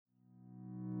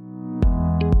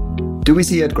Do We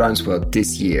See at Groundswell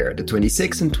this year, the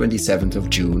 26th and 27th of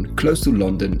June, close to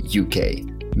London,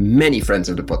 UK. Many friends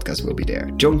of the podcast will be there.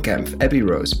 John Kempf, Abby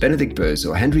Rose, Benedict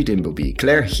Bösel, Henry Dimbleby,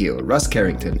 Claire Hill, Russ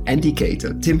Carrington, Andy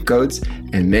Cato, Tim Coates,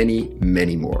 and many,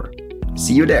 many more.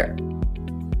 See you there!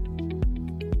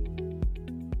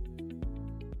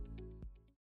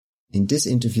 In this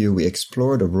interview, we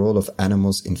explore the role of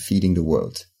animals in feeding the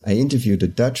world. I interviewed the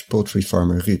Dutch poultry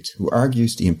farmer Ruud, who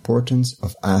argues the importance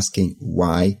of asking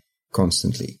why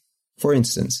constantly. For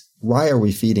instance, why are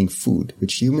we feeding food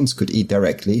which humans could eat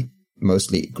directly,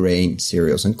 mostly grain,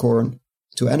 cereals and corn,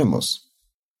 to animals?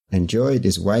 Enjoy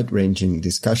this wide-ranging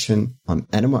discussion on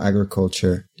animal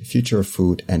agriculture, the future of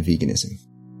food and veganism.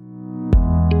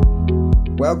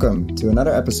 Welcome to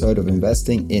another episode of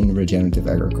Investing in Regenerative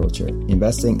Agriculture,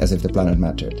 Investing as if the planet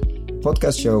mattered, a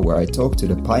podcast show where I talk to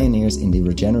the pioneers in the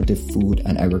regenerative food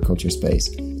and agriculture space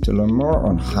to learn more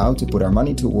on how to put our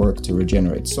money to work to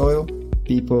regenerate soil,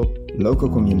 people, local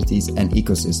communities and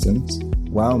ecosystems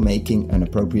while making an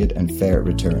appropriate and fair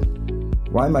return.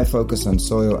 Why my focus on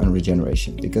soil and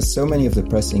regeneration? Because so many of the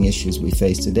pressing issues we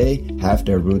face today have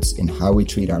their roots in how we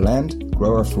treat our land,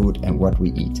 grow our food and what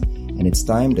we eat. And it's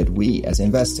time that we, as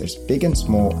investors, big and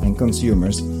small, and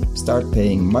consumers, start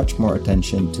paying much more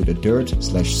attention to the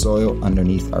dirt/soil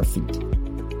underneath our feet.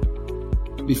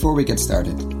 Before we get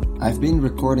started, I've been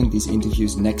recording these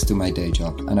interviews next to my day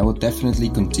job, and I will definitely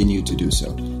continue to do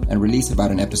so, and release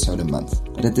about an episode a month.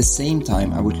 But at the same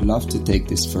time, I would love to take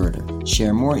this further,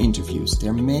 share more interviews. There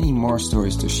are many more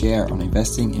stories to share on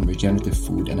investing in regenerative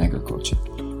food and agriculture.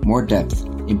 More depth,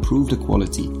 improve the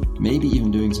quality, maybe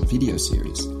even doing some video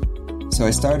series. So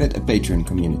I started a Patreon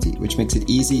community, which makes it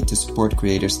easy to support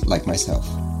creators like myself.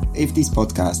 If these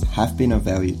podcasts have been of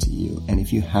value to you, and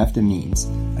if you have the means,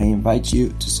 I invite you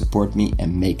to support me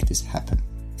and make this happen.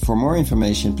 For more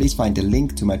information, please find the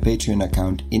link to my Patreon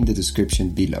account in the description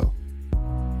below.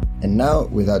 And now,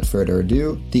 without further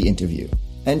ado, the interview.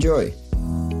 Enjoy!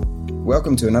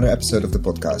 Welcome to another episode of the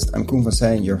podcast. I'm Koen van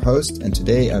Sijn, your host, and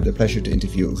today I have the pleasure to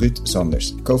interview Ruud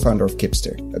Sanders, co-founder of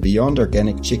Kipster, a beyond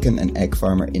organic chicken and egg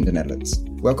farmer in the Netherlands.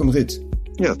 Welcome, Ruud.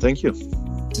 Yeah, thank you.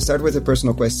 To start with a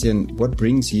personal question, what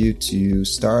brings you to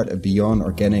start a beyond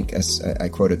organic, as I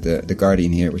quoted the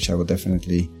Guardian here, which I will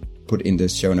definitely put in the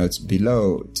show notes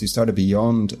below, to start a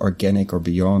beyond organic or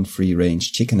beyond free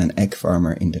range chicken and egg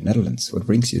farmer in the Netherlands? What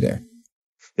brings you there?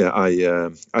 Yeah,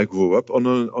 I grew up on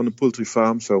a poultry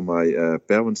farm. So my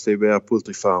parents, they were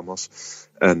poultry farmers.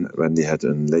 And when they had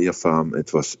a layer farm,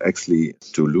 it was actually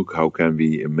to look how can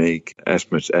we make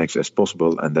as much eggs as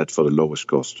possible, and that for the lowest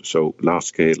cost. So large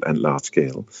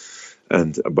scale.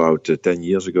 And about 10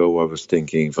 years ago, I was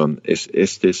thinking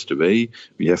is this the way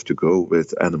we have to go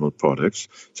with animal products?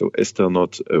 So is there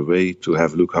not a way to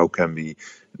have a look how can we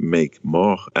make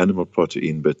more animal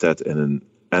protein, but that in an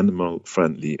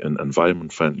animal-friendly, an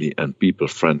environment-friendly and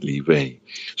people-friendly way.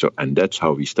 And that's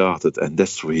how we started, and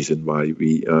that's the reason why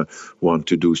we want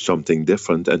to do something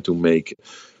different and to make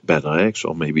better eggs,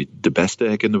 or maybe the best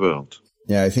egg in the world.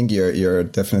 Yeah, I think you're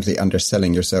definitely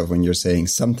underselling yourself when you're saying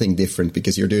something different,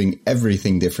 because you're doing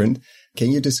everything different.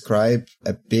 Can you describe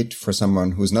a bit for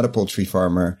someone who's not a poultry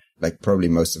farmer, like probably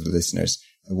most of the listeners,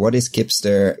 what is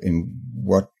Kipster, in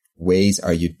what ways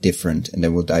are you different? And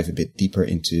then we'll dive a bit deeper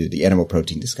into the animal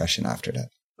protein discussion after that.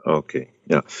 Okay,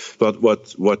 yeah. But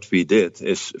what we did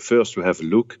is first to have a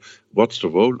look, what's the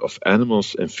role of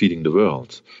animals in feeding the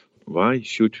world? Why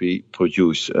should we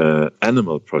produce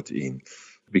animal protein?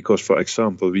 Because, for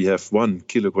example, we have 1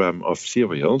 kilogram of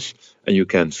cereals and you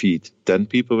can feed 10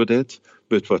 people with it.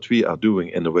 But what we are doing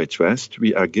in the Rich West,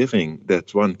 we are giving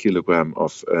that 1 kilogram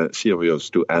of cereals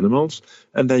to animals,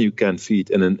 and then you can feed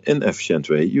in an inefficient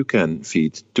way. You can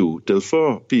feed 2 till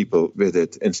 4 people with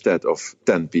it instead of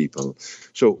 10 people.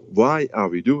 So why are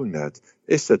we doing that?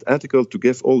 Is that ethical to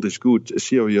give all these good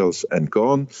cereals and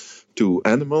corn to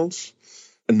animals,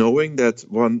 knowing that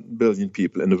 1 billion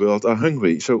people in the world are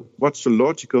hungry? So what's the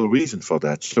logical reason for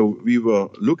that? So we were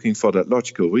looking for that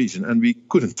logical reason and we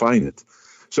couldn't find it.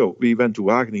 So we went to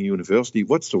Wageningen University.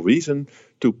 What's the reason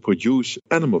to produce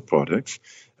animal products?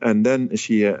 And then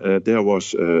there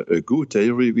was a good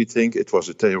theory, we think. It was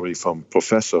a theory from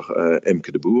Professor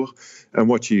Imke de Boer. And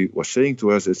what she was saying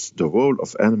to us is the role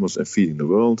of animals in feeding the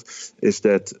world is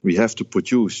that we have to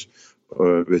produce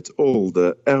with all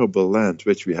the arable land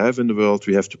which we have in the world,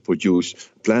 we have to produce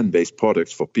plant-based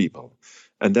products for people.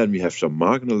 And then we have some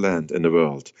marginal land in the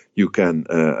world. You can,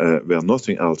 where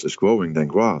nothing else is growing than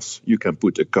grass, you can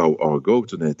put a cow or a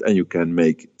goat in it, and you can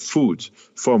make food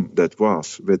from that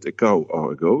grass with a cow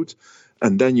or a goat.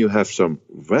 And then you have some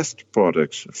waste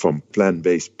products from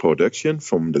plant-based production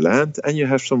from the land, and you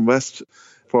have some waste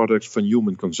products for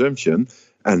human consumption.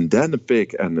 And then a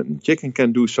pig and a chicken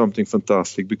can do something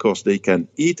fantastic because they can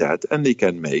eat that and they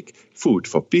can make food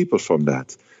for people from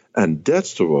that. And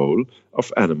that's the role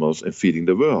of animals in feeding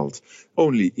the world.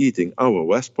 Only eating our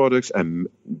waste products, and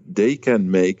they can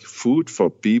make food for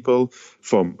people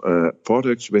from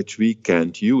products which we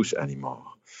can't use anymore.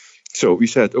 So we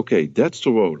said, okay, that's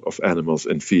the role of animals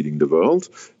in feeding the world.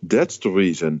 That's the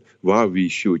reason why we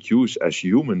should use, as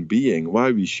human beings,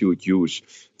 why we should use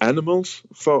animals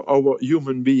for our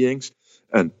human beings.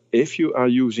 And if you are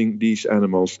using these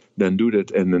animals, then do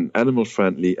that in an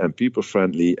animal-friendly and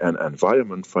people-friendly and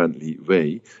environment-friendly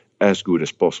way as good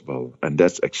as possible. And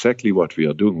that's exactly what we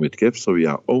are doing with Gipster. We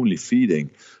are only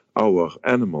feeding our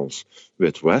animals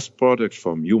with waste products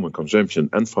from human consumption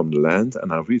and from the land.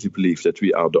 And I really believe that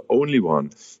we are the only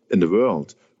one in the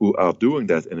world who are doing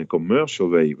that in a commercial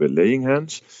way with laying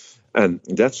hens. And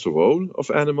that's the role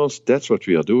of animals. That's what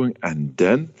we are doing. And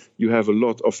then you have a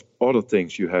lot of other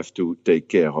things you have to take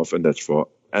care of. And that's for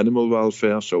animal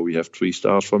welfare. So we have 3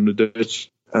 stars from the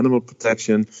Dutch animal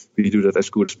protection. We do that as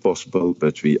good as possible,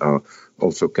 but we are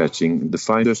also catching the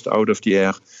fine dust out of the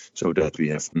air so that we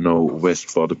have no risk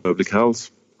for the public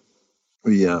health.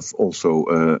 We have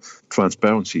also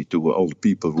transparency to all the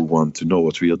people who want to know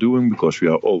what we are doing, because we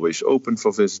are always open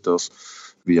for visitors.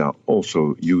 We are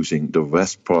also using the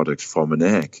waste products from an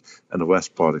egg, and the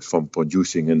waste products from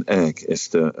producing an egg is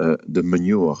the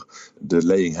manure, the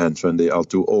laying hens when they are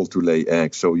too old to lay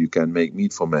eggs, so you can make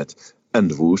meat from it. And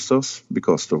the roosters,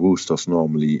 because the roosters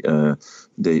normally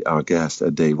they are gassed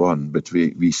at day 1, but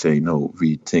we say no,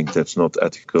 we think that's not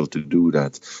ethical to do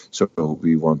that. So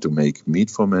we want to make meat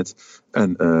from it.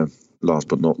 And last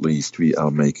but not least, we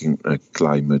are making a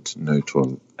climate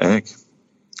neutral egg.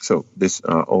 So these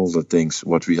are all the things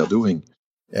what we are doing.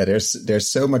 Yeah, there's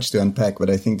so much to unpack, but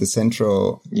I think the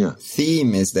central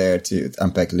theme is there to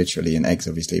unpack literally in eggs,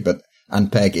 obviously, but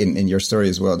unpack in your story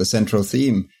as well. The central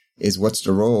theme is what's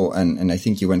the role? And I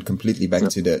think you went completely back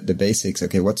to the basics.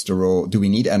 Okay, what's the role? Do we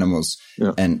need animals?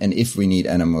 Yeah. And if we need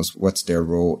animals, what's their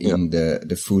role in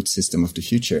the food system of the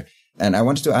future? And I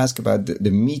wanted to ask about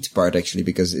the meat part, actually,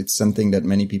 because it's something that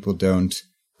many people don't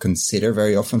consider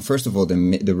very often. First of all,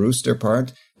 the rooster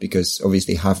part, because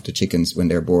obviously half the chickens when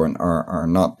they're born are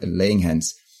not laying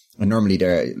hens. And normally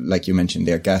they're, like you mentioned,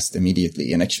 they're gassed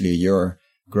immediately. And actually you're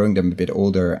growing them a bit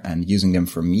older and using them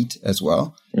for meat as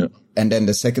well. Yeah. And then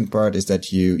the second part is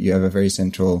that you have a very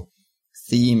central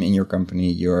theme in your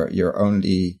company. You're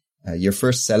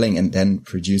first selling and then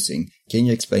producing. Can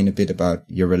you explain a bit about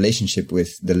your relationship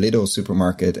with the Lidl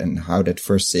supermarket and how that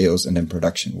first sales and then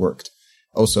production worked?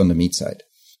 Also on the meat side.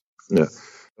 Yeah.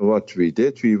 What we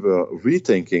did, we were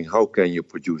rethinking how can you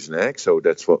produce an egg. So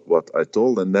that's what I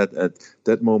told. And that at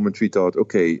that moment we thought,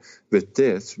 okay, with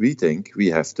this, we think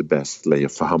we have the best layer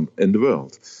farm in the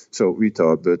world. So we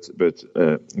thought, but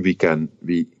we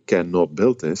cannot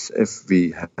build this if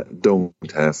we don't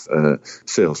have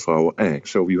sales for our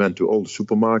eggs. So we went to all the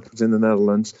supermarkets in the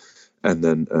Netherlands. And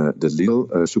then the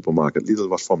Lidl supermarket, Lidl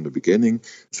was from the beginning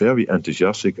very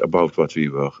enthusiastic about what we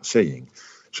were saying.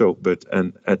 So,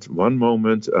 and at one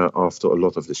moment, after a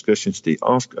lot of discussions, they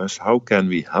asked us, how can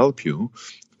we help you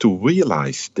to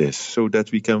realize this so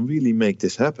that we can really make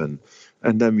this happen?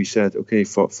 And then we said, okay,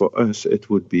 for us, it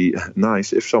would be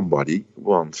nice if somebody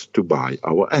wants to buy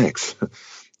our eggs.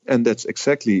 And that's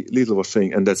exactly, Lidl was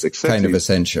saying, and that's exactly... kind of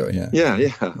essential, yeah.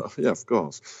 Yeah, of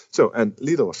course. So, and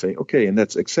Lidl was saying, okay, and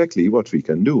that's exactly what we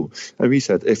can do. And we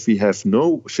said, if we have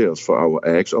no sales for our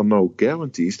eggs or no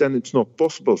guarantees, then it's not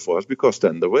possible for us, because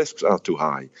then the risks are too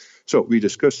high. So we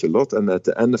discussed a lot, and at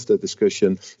the end of the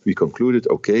discussion, we concluded,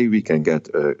 okay, we can get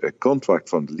a contract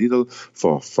from Lidl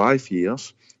for 5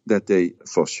 years, that they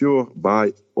for sure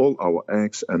buy all our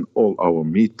eggs and all our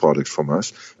meat products from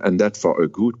us, and that for a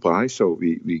good price. So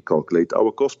we calculate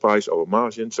our cost price, our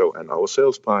margin, and our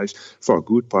sales price for a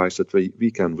good price, that we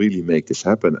can really make this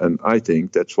happen. And I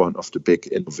think that's one of the big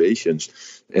innovations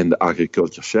in the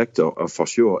agriculture sector, or for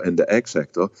sure in the egg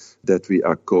sector, that we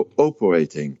are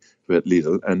cooperating with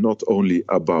Lidl, and not only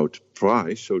about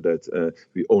price, so that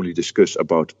we only discuss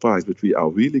about the price, but we are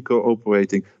really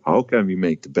cooperating. How can we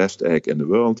make the best egg in the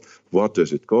world? What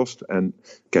does it cost? And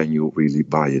can you really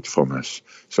buy it from us?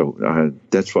 So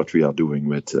that's what we are doing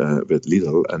with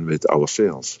Lidl and with our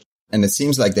sales. And it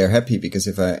seems like they're happy, because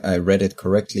if I read it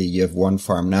correctly, you have one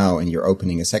farm now and you're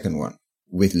opening a second one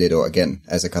with Lidl again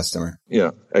as a customer.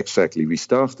 Yeah, exactly. We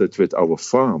started with our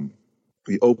farm.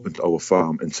 We opened our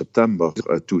farm in September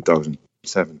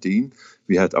 2017.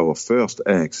 We had our first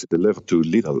eggs delivered to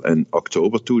Lidl in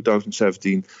October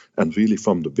 2017. And really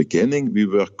from the beginning, we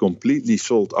were completely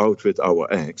sold out with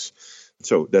our eggs.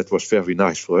 So that was very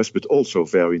nice for us, but also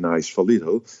very nice for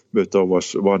Lidl. But there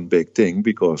was one big thing,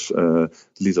 because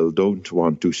Lidl don't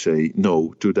want to say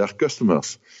no to their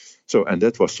customers. So, and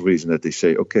that was the reason that they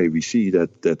say, okay, we see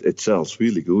that it sells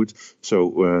really good.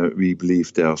 So we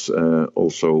believe there's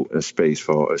also a space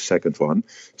for a second one.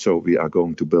 So we are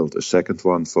going to build a second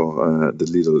one for the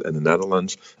Lidl in the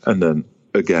Netherlands. And then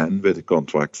again, with a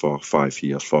contract for 5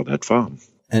 years for that farm.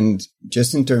 And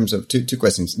just in terms of two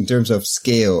questions, in terms of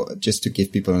scale, just to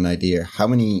give people an idea, how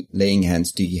many laying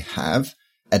hens do you have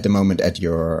at the moment at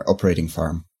your operating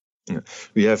farm?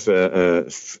 We have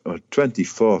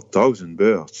 24,000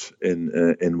 birds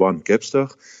in one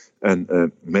capster.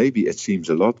 And maybe it seems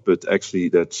a lot, but actually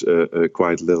that's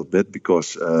quite a little bit,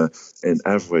 because in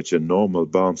average, a normal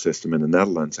barn system in the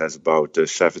Netherlands has about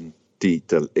 70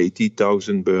 to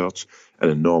 80,000 birds. And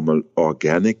a normal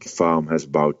organic farm has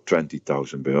about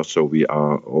 20,000 birds. So we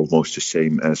are almost the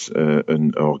same as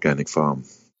an organic farm.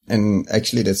 And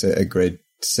actually, that's a great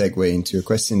segue into a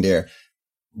question there.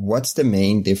 What's the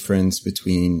main difference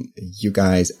between you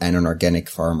guys and an organic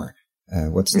farmer?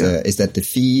 Is that the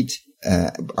feed?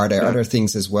 Are there other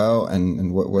things as well?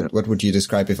 And what would you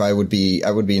describe if I would be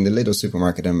in the Lidl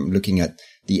supermarket? I'm looking at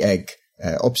the egg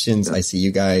options. I see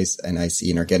you guys, and I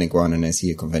see an organic one, and I see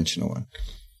a conventional one.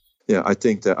 Yeah, I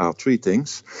think there are three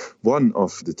things. One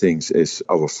of the things is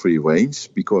our free range,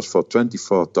 because for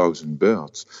 24,000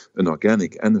 birds, an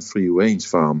organic and a free range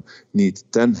farm need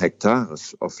 10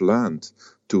 hectares of land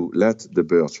to let the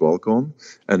birds walk on.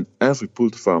 And every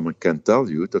poultry farmer can tell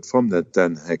you that from that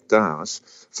 10 hectares,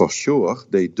 for sure,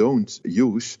 they don't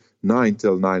use 9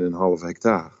 till 9.5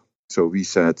 hectares. So we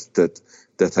said that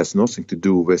has nothing to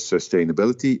do with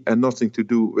sustainability and nothing to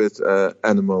do with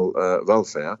animal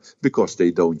welfare, because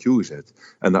they don't use it.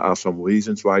 And there are some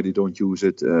reasons why they don't use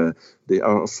it. They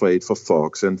are afraid for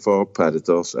fox and for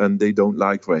predators, and they don't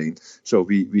like rain. So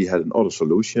we had another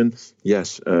solution.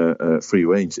 Yes, free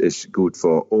range is good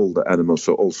for all the animals,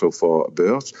 so also for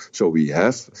birds. So we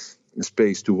have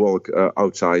space to walk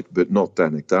outside, but not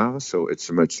 10 hectares, so it's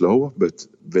much lower. But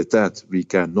with that, we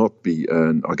cannot be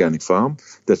an organic farm.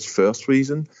 That's the first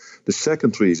reason. The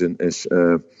second reason is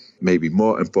maybe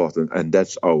more important, and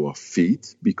that's our feed,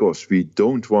 because we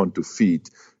don't want to feed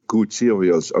good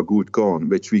cereals or good corn,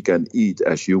 which we can eat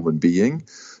as human being.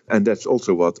 And that's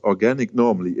also what organic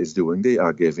normally is doing. They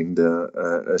are giving the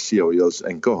cereals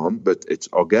and corn, but it's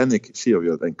organic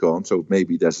cereal and corn, so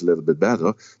maybe that's a little bit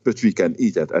better, but we can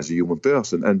eat that as a human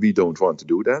person, and we don't want to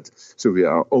do that. So we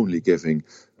are only giving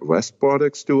waste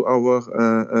products to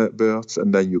our birds,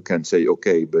 and then you can say,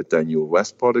 okay, but then your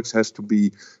waste products has to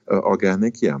be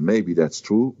organic. Yeah, maybe that's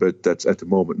true, but that's at the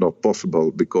moment not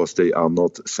possible, because they are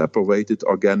not separated,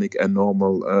 organic and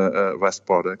normal waste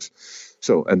products.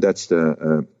 So, and that's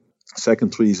the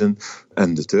second reason.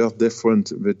 And the third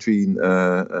difference between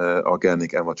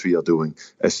organic and what we are doing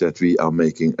is that we are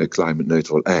making a climate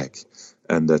neutral egg.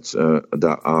 And that's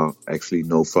there are actually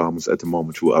no farmers at the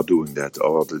moment who are doing that,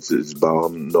 or it is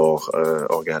barn nor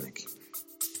organic.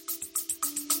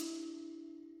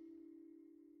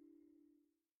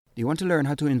 Do you want to learn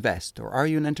how to invest, or are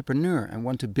you an entrepreneur and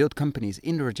want to build companies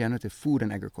in the regenerative food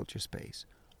and agriculture space?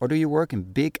 Or do you work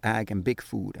in big ag and big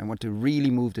food and want to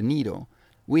really move the needle?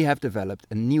 We have developed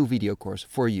a new video course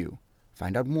for you.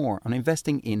 Find out more on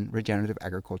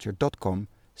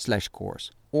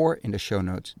investinginregenerativeagriculture.com/course or in the show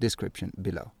notes description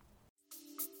below.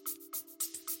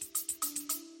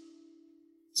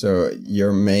 So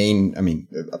your main,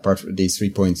 apart from these 3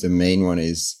 points, the main one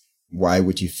is, why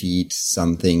would you feed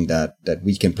something that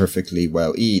we can perfectly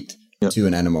well eat to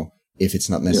an animal if it's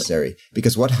not necessary? Yeah.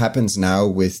 Because what happens now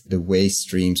with the waste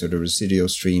streams or the residual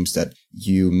streams that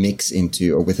you mix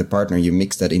into, or with a partner, you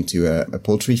mix that into a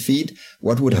poultry feed?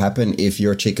 What would happen if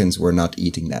your chickens were not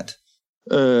eating that?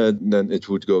 Then it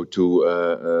would go to,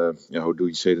 how do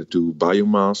you say that, to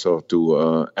biomass or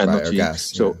to energy.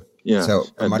 Biogas, so. Yeah, so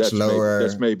and much lower.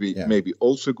 That's maybe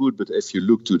also good. But if you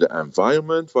look to the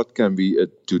environment, what can be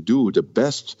to do the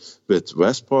best with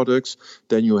waste products?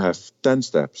 Then you have 10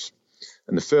 steps.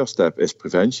 And the first step is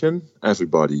prevention.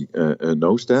 Everybody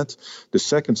knows that. The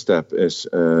second step is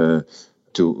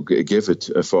to give it,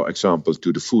 for example,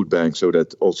 to the food bank so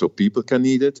that also people can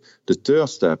eat it. The third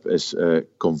step is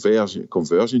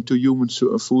conversion to human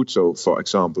food. So, for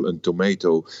example, a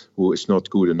tomato who is not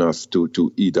good enough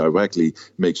to eat directly,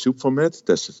 make soup from it.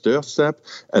 That's the third step.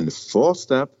 And the fourth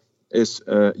step is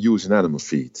use an animal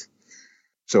feed.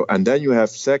 So, and then you have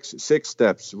six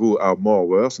steps who are more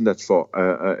worse, and that's, for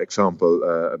example,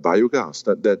 biogas.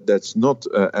 That's not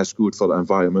as good for the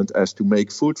environment as to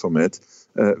make food from it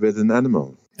with an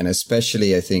animal. And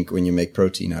especially, I think, when you make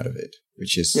protein out of it,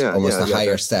 which is almost a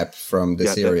higher step from the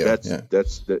cereal.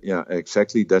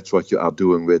 Exactly. That's what you are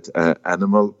doing with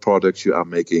animal products. You are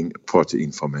making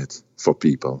protein from it for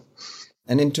people.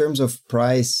 And in terms of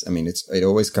price, I mean, it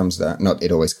always comes down. Not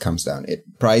it always comes down.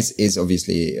 Price is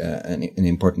obviously an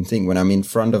important thing. When I'm in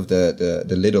front of the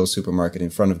Lidl supermarket,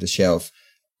 in front of the shelf,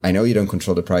 I know you don't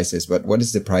control the prices, but what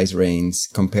is the price range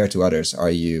compared to others? Are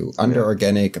you under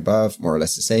organic, above, more or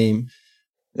less the same?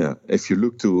 Yeah, if you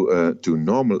look to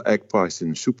normal egg price in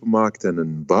the supermarket and a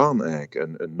barn egg,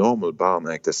 a normal barn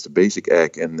egg, that's the basic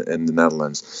egg in the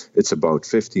Netherlands, it's about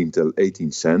 15 till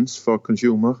 18 cents for a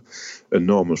consumer. A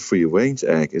normal free-range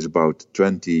egg is about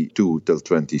 22 till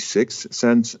 26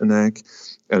 cents an egg.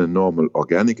 And a normal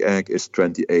organic egg is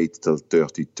 28 till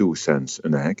 32 cents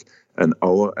an egg. And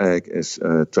our egg is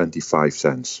 25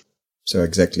 cents. So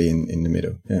exactly in the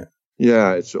middle, yeah.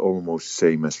 Yeah, it's almost the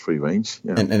same as free range.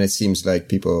 Yeah. And it seems like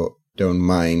people don't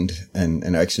mind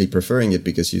and actually preferring it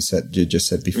because you just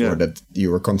said before that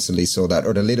you were constantly sold out,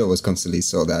 or the Lidl was constantly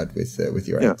sold out with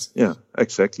your eggs. Yeah,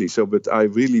 exactly. So, but I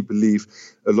really believe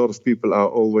a lot of people are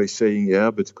always saying,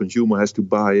 but the consumer has to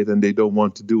buy it and they don't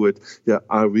want to do it. Yeah,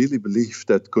 I really believe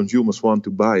that consumers want to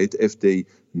buy it if they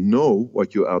know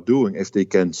what you are doing, if they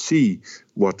can see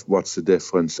what's the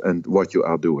difference and what you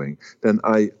are doing. Then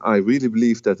I really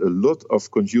believe that a lot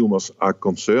of consumers are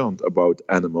concerned about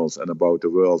animals and about the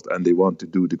world, and they want to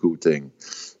do the good thing.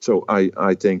 So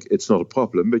I think it's not a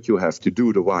problem, but you have to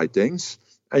do the right things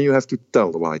and you have to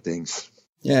tell the right things.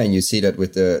 Yeah, and you see that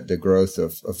with the growth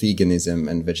of veganism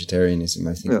and vegetarianism.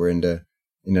 I think we're in the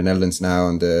Netherlands now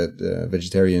on the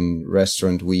vegetarian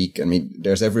restaurant week. I mean,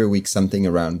 there's every week something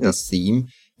around this theme,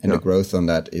 and the growth on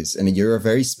that is, and you're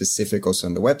very specific also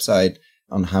on the website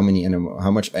on how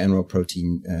much animal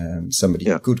protein somebody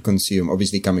could consume,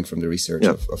 obviously coming from the research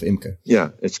of Imke. Yeah,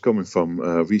 it's coming from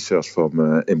research from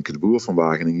Imke de Boer from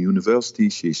Wageningen University.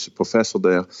 She's a professor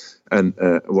there. And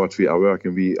what we are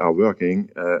working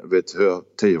with her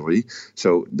theory.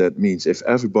 So that means if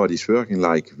everybody's working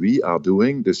like we are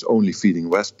doing, just only feeding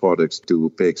waste products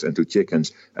to pigs and to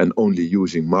chickens and only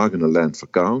using marginal land for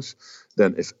cows,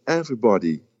 then if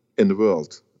everybody in the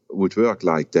world would work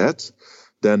like that,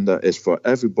 then there is for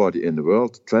everybody in the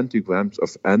world 20 grams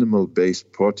of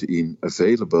animal-based protein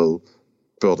available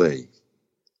per day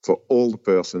for all the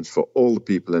persons, for all the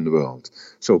people in the world.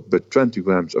 So, but 20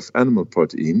 grams of animal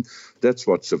protein, that's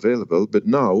what's available. But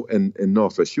now in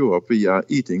Northwest Europe, we are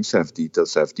eating 70 till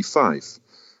 75.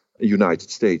 United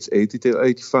States 80 till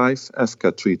 85,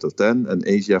 Africa 3 till 10, and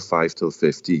Asia 5 till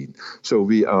 15. So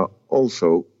we are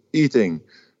also eating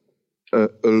a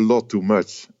lot too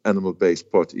much animal-based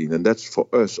protein. And that's for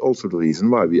us also the reason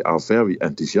why we are very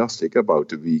enthusiastic about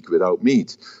the week without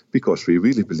meat, because we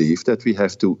really believe that we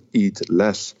have to eat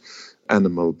less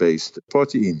animal-based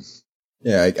protein.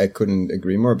 Yeah, I couldn't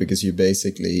agree more, because you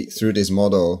basically, through this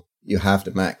model, you have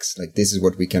the max. Like, this is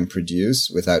what we can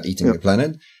produce without eating the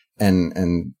planet.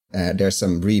 And there's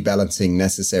some rebalancing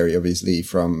necessary, obviously,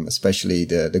 from especially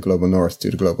the global north to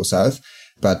the global south.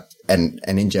 But, and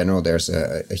in general, there's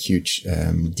a huge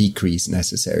decrease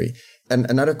necessary. And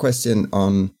another question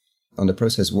on the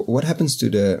process, what happens to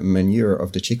the manure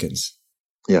of the chickens?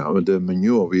 Yeah, the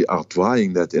manure, we are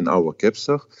drying that in our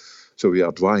Kipster. So we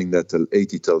are drying that till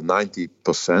 80 till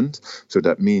 90%. So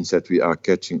that means that we are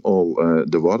catching all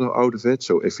the water out of it.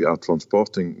 So if we are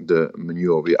transporting the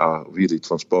manure, we are really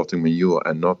transporting manure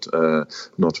and not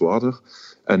water.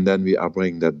 And then we are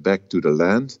bringing that back to the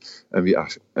land, and we are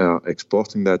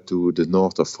exporting that to the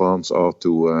north of France or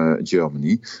to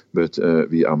Germany. But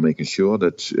we are making sure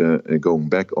that going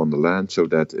back on the land so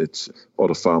that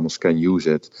other farmers can use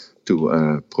it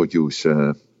to produce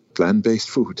plant-based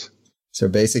food. So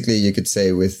basically, you could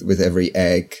say with every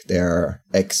egg, there are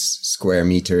X square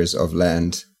meters of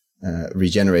land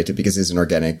regenerated, because it's an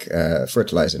organic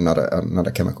fertilizer, not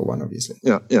a chemical one, obviously.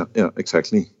 Yeah,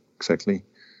 exactly.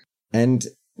 And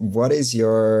what is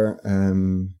your,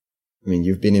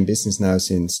 you've been in business now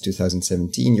since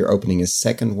 2017. You're opening a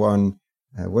second one.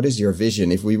 What is your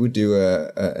vision? If we would do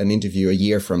an interview a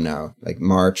year from now, like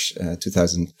March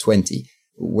 2020,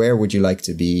 where would you like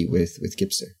to be with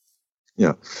Kipster?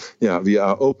 Yeah, we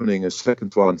are opening a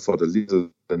second one for the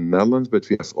Lidl in the Netherlands, but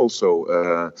we have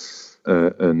also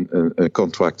a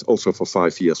contract also for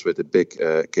 5 years with a big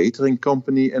catering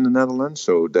company in the Netherlands.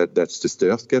 So that's the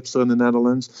third Kipster in the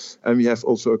Netherlands. And we have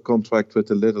also a contract with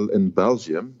a Lidl in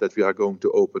Belgium that we are going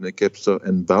to open a Kipster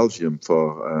in Belgium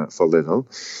for Lidl.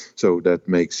 So that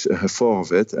makes 4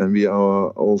 of it. And we are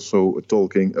also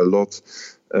talking a lot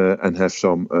and have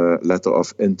some letter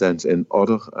of intent in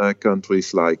other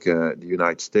countries like the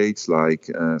United States, like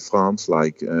France,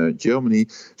 like Germany.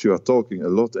 So we are talking a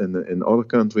lot in other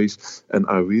countries, and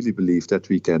I really believe that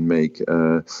we can make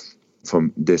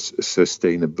from this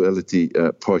sustainability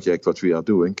project what we are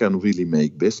doing can really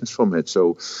make business from it.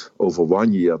 So over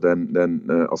 1 year, then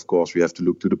of course we have to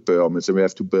look to the permits and we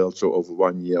have to build. So over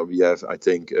 1 year we have, I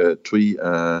think, 3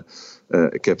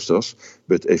 Kipsters.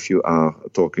 But if you are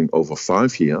talking over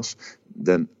 5 years,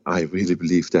 then I really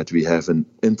believe that we have an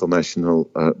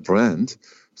international brand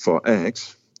for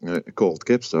eggs called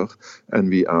Kipster, and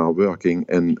we are working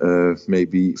in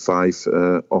maybe 5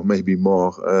 or maybe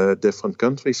more different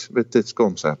countries with this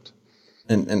concept.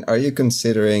 And are you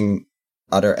considering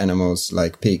other animals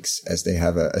like pigs, as they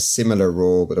have a similar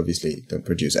role, but obviously don't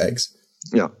produce eggs?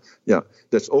 Yeah,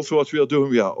 that's also what we are doing.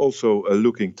 We are also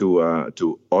looking to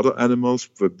other animals,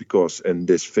 but because in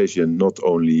this vision, not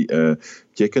only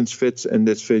chickens fit in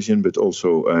this vision, but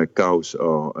also cows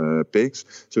or pigs.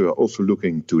 So we are also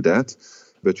looking to that.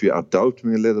 But we are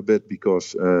doubting a little bit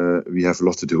because we have a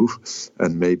lot to do,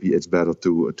 and maybe it's better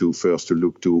to first to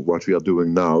look to what we are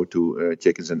doing now to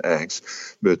chickens and eggs.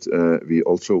 But we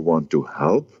also want to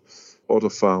help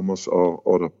other farmers or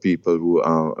other people who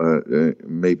are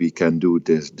maybe can do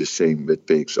this the same with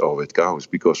pigs or with cows,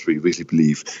 because we really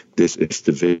believe this is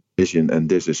the vision and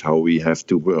this is how we have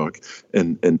to work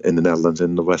in the Netherlands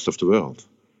and the rest of the world.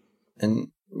 And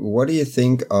what do you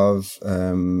think of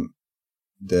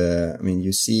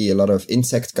you see a lot of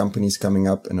insect companies coming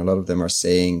up, and a lot of them are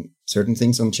saying certain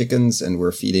things on chickens, and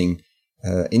we're feeding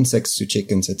insects to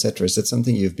chickens, etc. Is that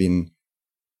something you've been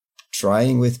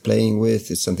trying with, playing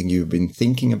with? Is something you've been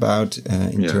thinking about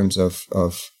in terms of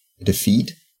the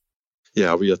feed?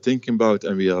 Yeah, we are thinking about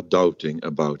and we are doubting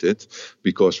about it,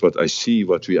 because what I see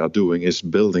what we are doing is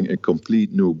building a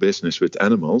complete new business with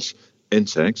animals,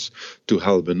 insects, to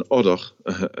help another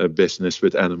business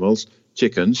with animals,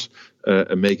 chickens,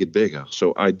 and make it bigger.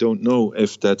 So I don't know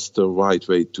if that's the right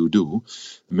way to do.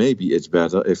 Maybe it's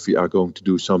better if we are going to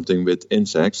do something with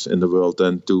insects in the world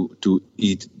than to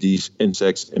eat these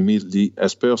insects immediately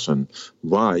as person.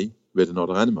 Why with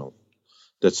another animal?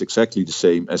 That's exactly the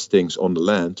same as things on the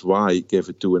land. Why give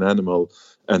it to an animal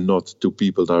and not to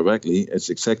people directly? It's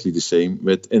exactly the same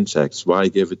with insects. Why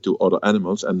give it to other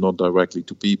animals and not directly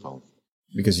to people?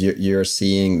 Because you're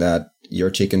seeing that your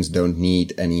chickens don't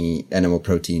need any animal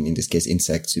protein, in this case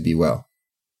insects, to be well.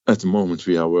 At the moment,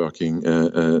 we are working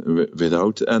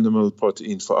without animal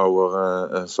protein for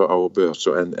our birds,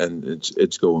 so and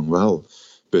it's going well.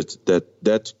 But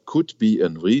that could be a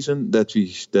reason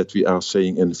that we are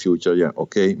saying in the future, yeah,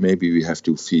 okay, maybe we have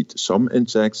to feed some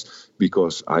insects,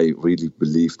 because I really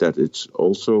believe that it's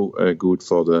also good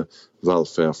for the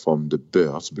welfare from the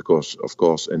birds, because of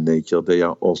course in nature they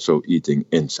are also eating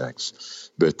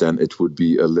insects. But then it would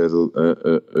be a little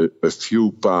a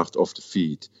few part of the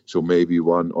feed, so maybe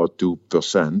 1 or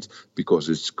 2%, because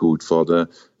it's good for the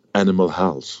animal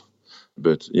health.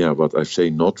 But yeah, what I say,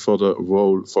 not for the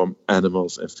role from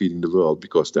animals and feeding the world,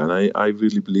 because then I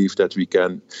really believe that we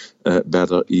can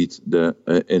better eat the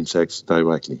insects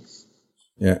directly.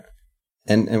 Yeah.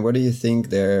 And what do you think?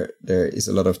 There is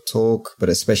a lot of talk, but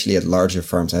especially at larger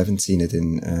farms. I haven't seen it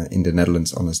in the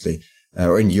Netherlands, honestly,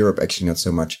 or in Europe, actually not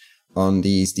so much, on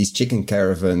these chicken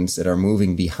caravans that are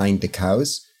moving behind the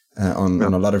cows. On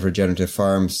a lot of regenerative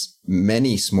farms,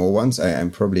 many small ones.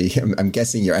 I'm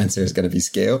guessing your answer is going to be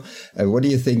scale. What do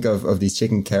you think of these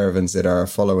chicken caravans that are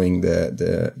following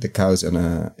the cows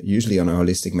usually on a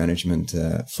holistic management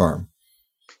farm?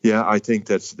 Yeah, I think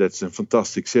that's a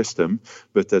fantastic system,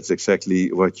 but that's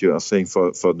exactly what you are saying.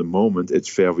 For the moment,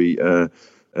 it's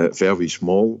very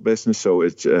small business, so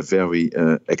it's very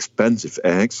expensive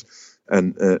eggs.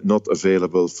 And not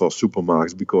available for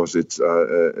supermarkets, because it's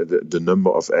the number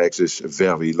of eggs is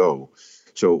very low.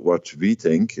 So what we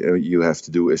think you have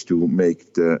to do is to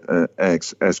make the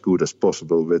eggs as good as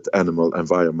possible with animal,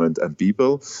 environment and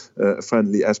people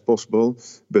friendly as possible,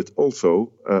 but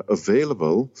also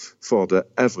available for the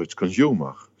average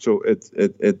consumer. So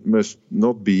it must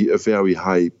not be a very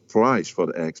high price for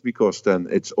the eggs, because then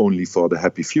it's only for the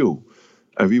happy few.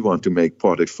 And we want to make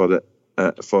products for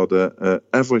the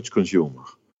average consumer.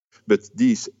 But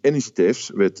these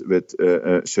initiatives with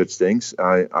such things,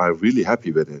 I'm really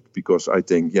happy with it, because I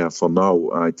think, for now,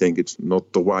 I think it's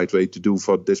not the right way to do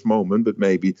for this moment. But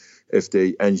maybe if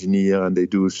they engineer and they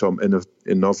do some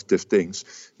innovative things,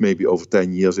 maybe over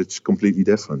 10 years it's completely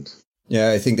different.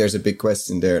 Yeah, I think there's a big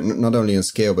question there, not only on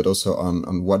scale, but also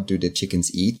on what do the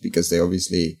chickens eat, because they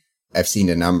obviously, I've seen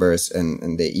the numbers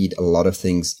and they eat a lot of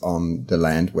things on the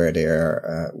land where they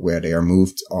are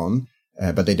moved on.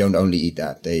 But they don't only eat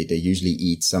that. They usually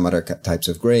eat some other types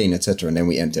of grain, etc. And then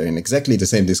we enter in exactly the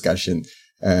same discussion.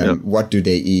 What do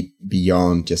they eat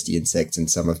beyond just the insects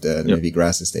and some of the maybe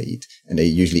grasses they eat? And they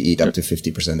usually eat up to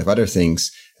 50% of other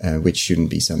things, which shouldn't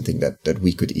be something that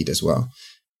we could eat as well.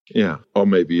 Yeah, or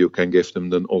maybe you can give them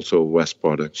then also waste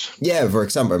products. Yeah, for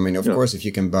example, I mean, of course, if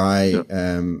you can buy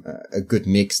a good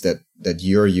mix that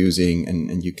you're using,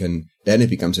 and you can, then it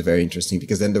becomes a very interesting,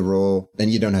 because then then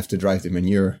you don't have to drive the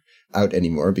manure out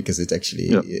anymore, because it's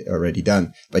actually already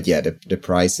done. But yeah, the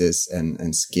prices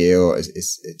and scale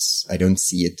it's I don't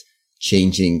see it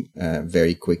changing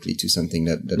very quickly to something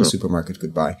that a supermarket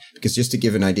could buy. Because just to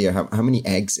give an idea, how many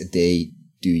eggs a day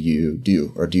do you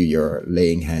do, or do your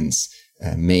laying hens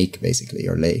make, basically,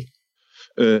 or lay?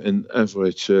 In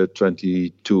average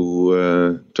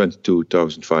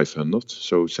 22,500,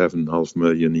 so 7.5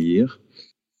 million a year.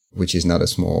 Which is not a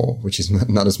small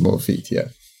feat, yeah.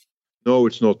 No,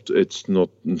 it's not a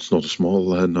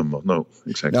small number. No,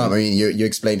 exactly. No, I mean, you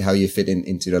explained how you fit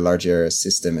into the larger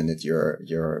system, and that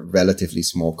you're relatively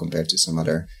small compared to some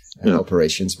other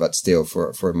operations, but still,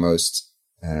 for most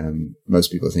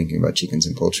people thinking about chickens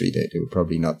and poultry, they would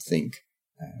probably not think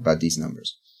about these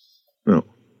numbers. No,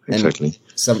 exactly.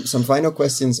 And some final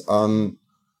questions on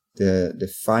the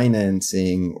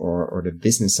financing or the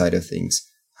business side of things.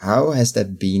 How has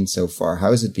that been so far? How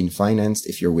has it been financed?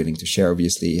 If you're willing to share,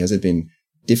 obviously, has it been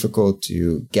difficult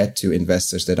to get to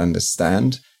investors that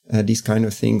understand these kind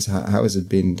of things? How has it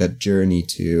been, that journey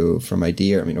from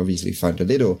idea? I mean, obviously found a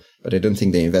little, but I don't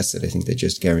think they invested. I think they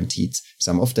just guaranteed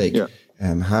some offtake. Yeah.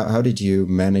 How did you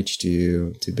manage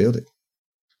to build it?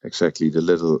 Exactly, the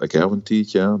little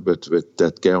guaranteed, but with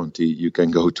that guarantee you can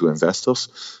go to investors,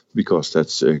 because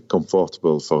that's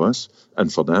comfortable for us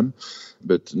and for them.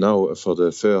 But now for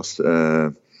the first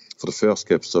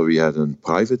capital, we had a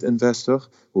private investor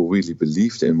who really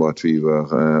believed in what we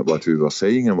were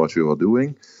saying and what we were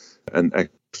doing. And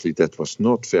actually, that was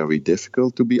not very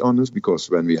difficult, to be honest, because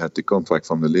when we had the contract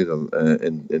from the Lidl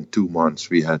in 2 months,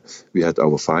 we had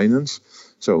our finance.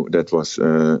 So that was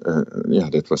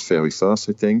very fast,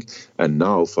 I think. And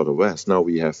now for the rest, now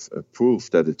we have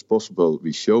proof that it's possible.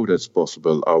 We show that it's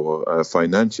possible. Our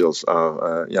financials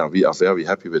are, we are very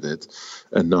happy with it.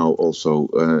 And now also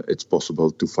it's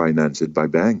possible to finance it by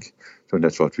bank. So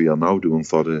that's what we are now doing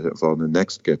for the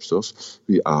next capsters.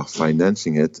 We are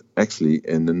financing it actually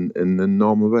in a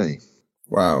normal way.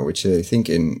 Wow, which I think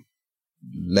in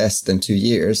less than 2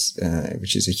 years,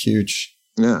 which is a huge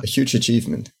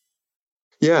achievement.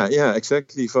 Yeah,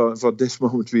 exactly. For this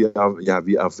moment, we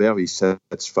are very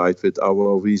satisfied with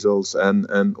our results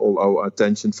and all our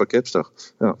attention for Capster.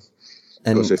 Yeah.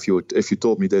 Because if you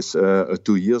told me this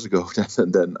 2 years ago,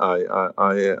 then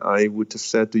I would have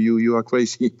said to you, you are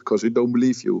crazy, because I don't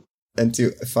believe you. And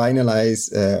to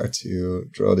finalize or to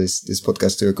draw this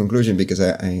podcast to a conclusion, because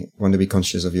I want to be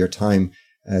conscious of your time,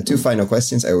 2 final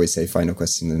questions. I always say final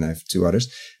question, and I have 2 others.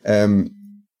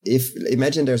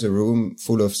 Imagine there's a room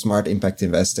full of smart impact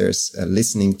investors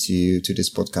listening to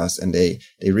this podcast, and they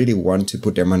really want to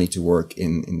put their money to work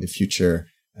in the future,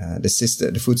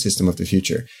 the food system of the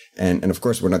future. And of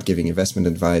course, we're not giving investment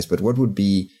advice, but what would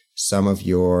be some of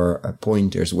your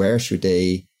pointers? Where should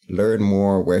they learn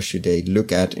more? Where should they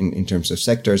look at in terms of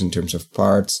sectors, in terms of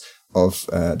parts of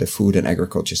the food and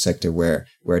agriculture sector, where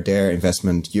their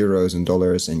investment, euros and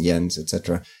dollars and yens,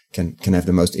 etc., can have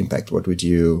the most impact? What would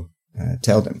you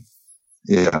tell them?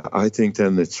 Yeah, I think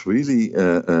then it's really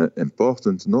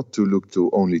important not to look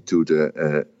only to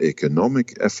the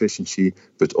economic efficiency,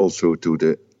 but also to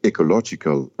the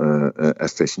ecological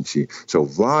efficiency. So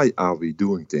why are we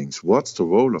doing things? What's the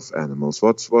role of animals?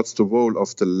 What's the role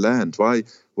of the land? Why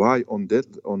on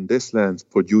this land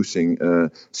producing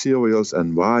cereals,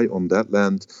 and why on that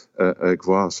land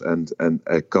grass and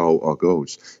a cow or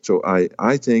goats? So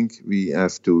I think we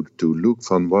have to look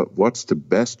from what's the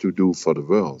best to do for the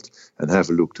world, and have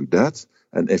a look to that.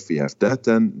 And if we have that,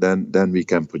 then we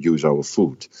can produce our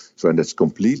food. So, and that's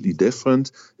completely different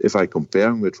if I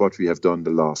compare with what we have done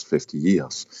the last 50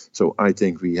 years. So I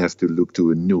think we have to look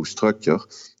to a new structure.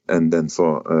 And then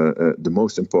for the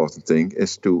most important thing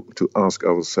is to ask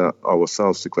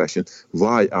ourselves the question,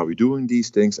 why are we doing these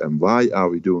things, and why are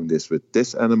we doing this with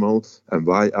this animal, and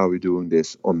why are we doing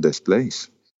this on this place?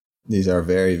 These are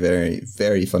very, very,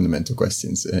 very fundamental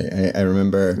questions. I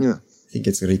remember, I think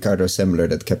it's Ricardo Semler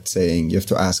that kept saying you have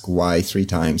to ask why 3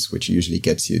 times, which usually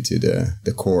gets you to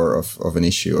the core of an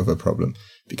issue, of a problem.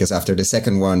 Because after the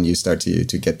second one, you start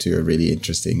to get to a really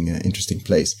interesting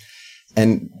place.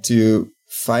 And to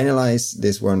finalize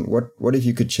this one, what if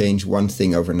you could change one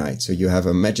thing overnight? So you have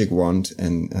a magic wand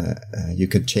and you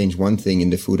could change one thing in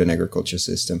the food and agriculture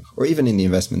system, or even in the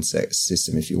investment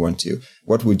system if you want to.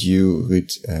 What would you,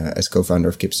 as co-founder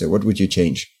of Kipster, what would you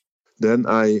change? Then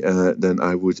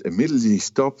I would immediately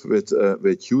stop with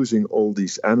using all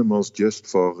these animals just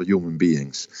for human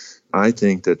beings. I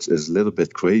think that is a little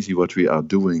bit crazy what we are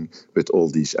doing with all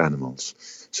these animals.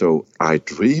 So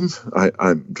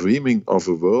I'm dreaming of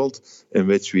a world in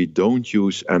which we don't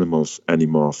use animals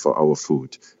anymore for our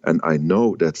food. And I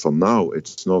know that for now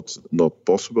it's not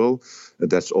possible. And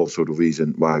that's also the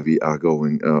reason why we are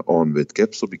going on with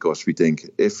Kipster, because we think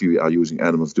if we are using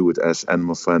animals, do it as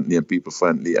animal friendly and people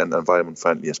friendly and environment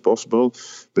friendly as possible.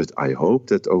 But I hope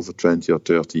that over 20 or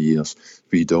 30 years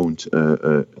we don't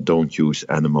use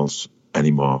animals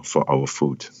anymore for our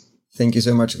food. Thank you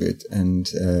so much, Ruud. And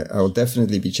I will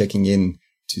definitely be checking in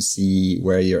to see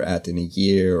where you're at in a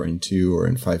year or in 2 or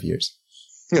in 5 years.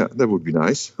 Yeah, that would be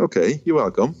nice. Okay, you're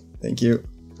welcome. Thank you.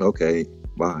 Okay,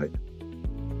 bye.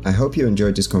 I hope you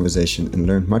enjoyed this conversation and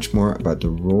learned much more about the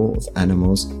role of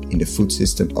animals in the food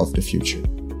system of the future.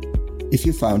 If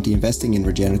you found the Investing in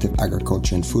Regenerative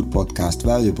Agriculture and Food podcast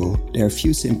valuable, there are a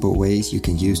few simple ways you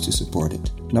can use to support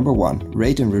it. Number 1,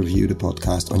 rate and review the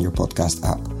podcast on your podcast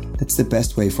app. That's the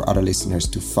best way for other listeners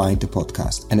to find the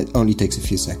podcast, and it only takes a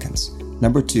few seconds.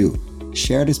 Number 2,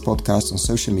 share this podcast on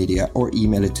social media or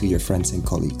email it to your friends and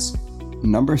colleagues.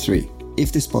 Number 3,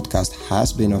 if this podcast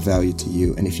has been of value to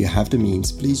you, and if you have the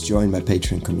means, please join my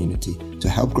Patreon community to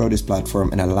help grow this platform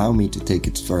and allow me to take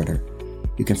it further.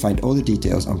 You can find all the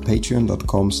details on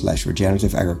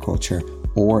patreon.com/regenerativeagriculture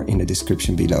or in the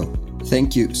description below.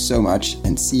 Thank you so much,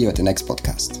 and see you at the next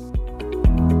podcast.